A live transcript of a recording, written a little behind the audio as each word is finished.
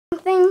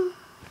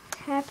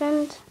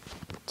happened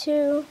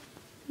to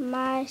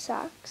my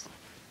socks?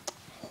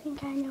 I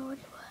think I know what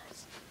it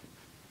was.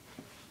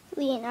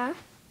 Lena,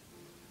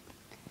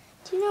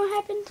 do you know what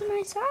happened to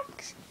my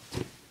socks?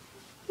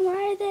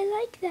 Why are they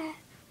like that?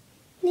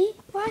 Lee,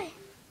 why?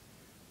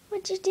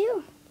 What'd you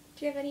do?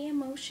 Do you have any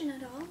emotion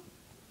at all?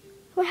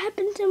 What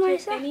happened to my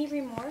socks? Do you have any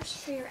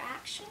remorse for your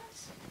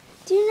actions?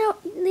 Do you know,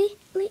 Lee?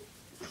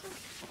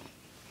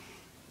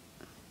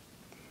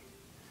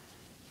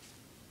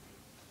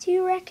 Do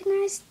you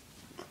recognize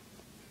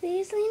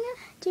these, Lena?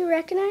 Do you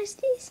recognize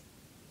these?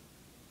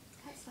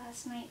 That's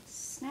last night's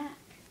snack.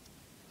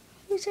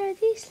 Whose are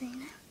these,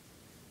 Lena?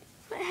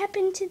 What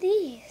happened to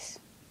these?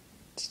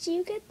 Did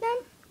you get them?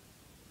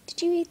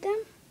 Did you eat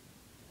them?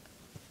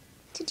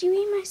 Did you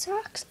eat my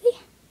socks, Lee?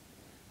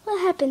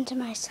 What happened to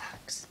my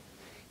socks?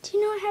 Do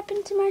you know what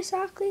happened to my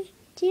sock, Lee?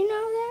 Do you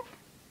know that?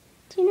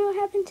 Do you know what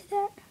happened to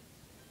that?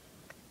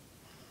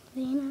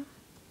 Lena,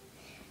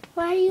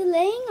 why are you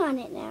laying on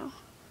it now?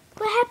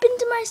 What happened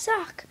to my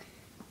sock?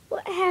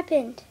 What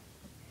happened?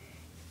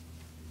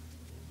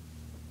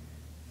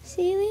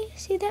 See, Lee?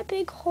 See that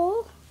big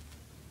hole?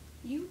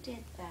 You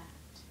did that.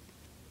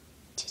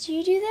 Did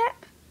you do that?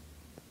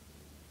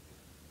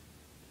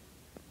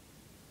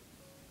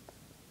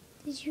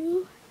 Did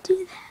you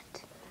do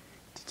that?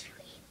 Did you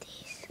eat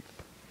these?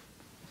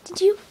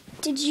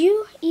 Did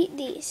you eat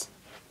these?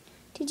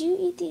 Did you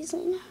eat these,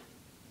 Lena?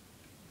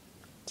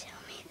 Tell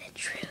me the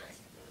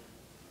truth.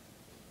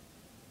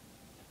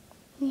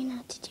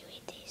 Lena, did you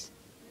eat these?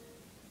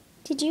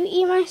 Did you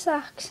eat my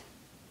socks?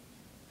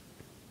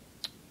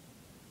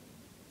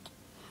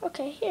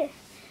 Okay, here.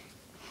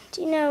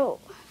 Do you know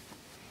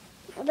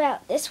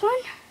about this one?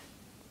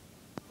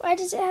 Why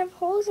does it have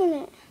holes in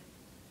it?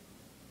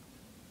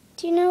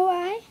 Do you know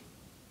why?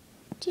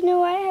 Do you know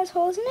why it has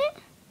holes in it?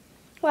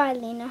 Why,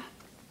 Lena?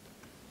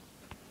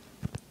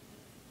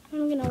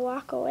 I'm gonna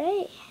walk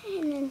away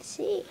and then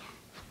see.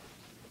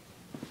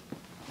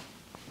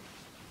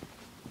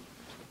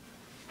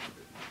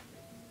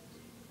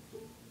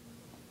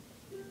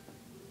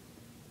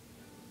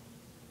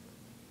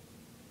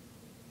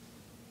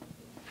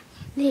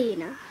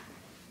 Lena,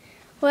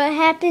 what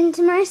happened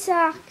to my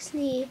socks,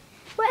 Lee?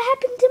 What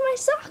happened to my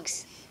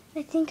socks?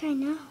 I think I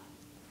know.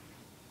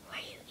 Why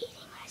are you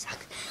eating my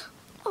socks?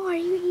 Oh, are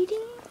you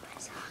eating my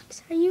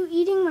socks? Are you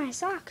eating my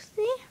socks,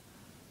 Lee?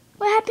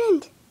 What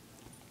happened?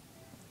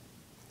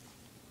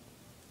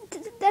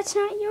 That's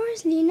not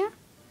yours, Lena.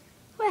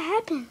 What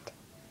happened?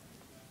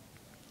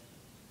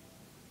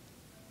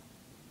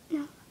 No.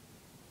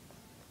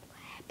 What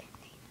happened,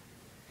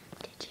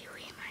 Lena? Did you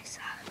eat my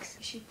socks?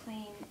 Is she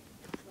playing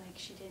like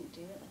she didn't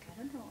do it? Like, I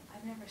don't know.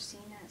 I've never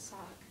seen that sock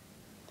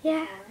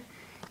Yeah. before.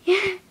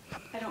 Yeah.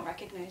 I don't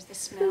recognize the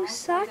smell. Whose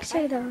socks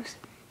are those?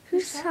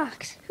 Whose Whose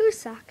socks? Whose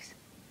socks?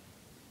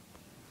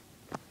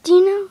 Do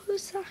you know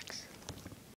whose socks?